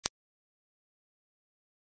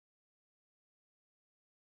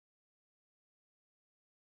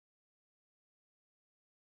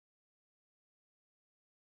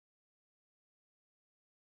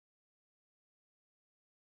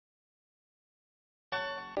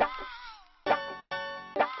No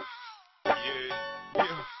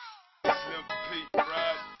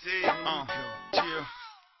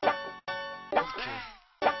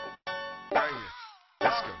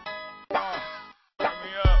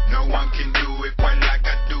one can do it quite like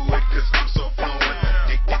I do it, 'cause I'm so fluent.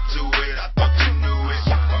 Addicted to it, I thought you knew it.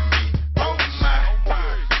 For me, oh my, I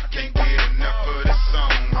can't get enough of the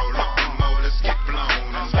song. Roll up the motors, get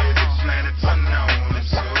blown, and live the planets unknown. And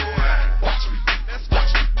so watch me,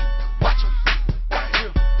 watch me, watch me, watch me,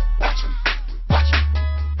 watch me, watch me,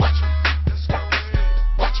 watch me, let's go.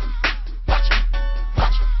 Watch me, watch me,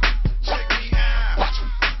 watch me, check me out. Watch me,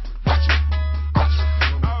 watch me, watch me.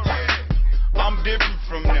 I'm different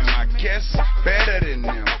from them, I guess, better than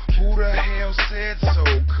them. Who the hell said so?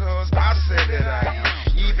 'Cause I said that I am.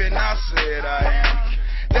 Even I said I am.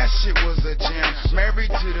 That shit was a jam.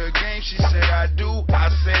 Married to the game, she said I do. I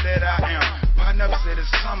said that I am. Partner said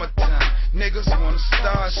it's summertime. Niggas wanna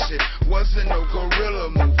start shit. Wasn't no gorilla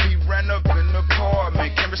move. He ran up in the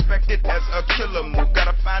apartment. Can't respect it as a killer move.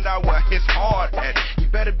 Gotta find out where his heart at. You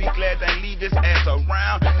better be glad they leave his ass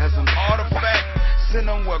around as an artifact. Send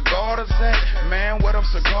him where God is at. Man, where them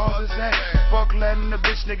cigars is at. Fuck letting the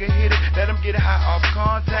bitch nigga hit it. Let him get high off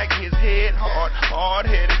contact. His head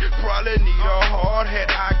hard-headed. Probably need a hard head.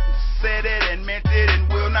 I said it and meant it and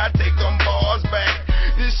will not take them bars back.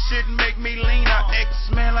 This shit make me lean. I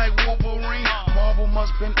X-Man like Wolverine. Marvel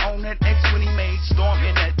must been on that X when he made Storm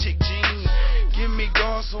in that chick jean. Give me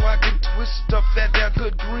God so I can twist up that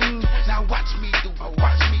good green. Now watch me do it,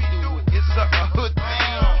 watch me do it. It's a hood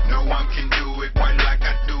thing. No one can do it quite like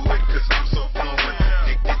I do it, 'cause I'm so fluent.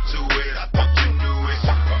 Addicted to it, I thought you knew it.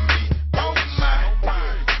 For me, oh my, I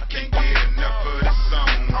can't get enough of the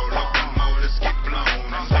song. Roll up the motors, get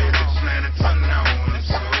blown, and live the planets unknown. And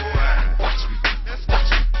so watch me, watch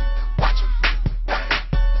me, watch me,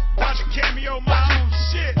 watch a cameo, my own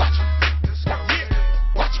shit. Watch me, let's go. Yeah,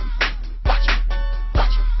 watch me, watch me,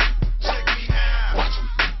 watch me, check me out. Watch me,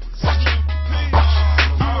 watch me,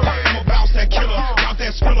 I'ma bounce that killer, bounce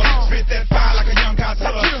that skriller, spit that fire like a young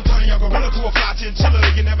Godzilla. Turn a young gorilla to a fly chinchilla.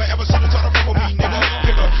 You never ever should have tried to fuck with me, nigga.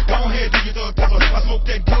 Go ahead, do your thug killer. I smoke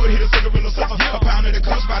that good, hit a cigarette scissor. A pound of the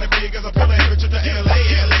kush, body big as a pillar. Every trip to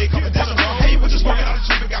LA, competition. Hey, what you smoking out the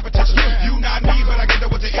cheap and got potential. You not me, but I get there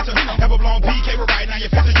with the enter. Have a blown PK, but right now you're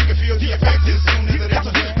filter. You can feel the effect as soon as it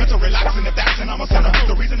enter. Mental relaxing, if that's and I'm a sinner.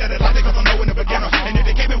 The reason that it like it, 'cause I know in the beginner. And if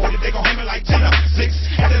they came in with it, they gon' hang me like Jenna. 6,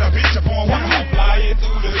 and then a bitch upon one. I'm flying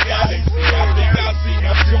through the galaxy. I think I see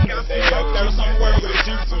Neptune. I see up there somewhere with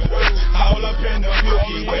you two. All up in the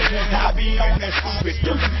Milky Way. I be on that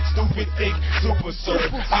stupid thick super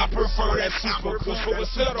serve. I prefer that super kush for a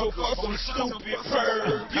settle for some stupid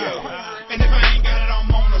perv. Yeah. And if I ain't got it,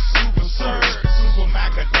 I'm on a super serve.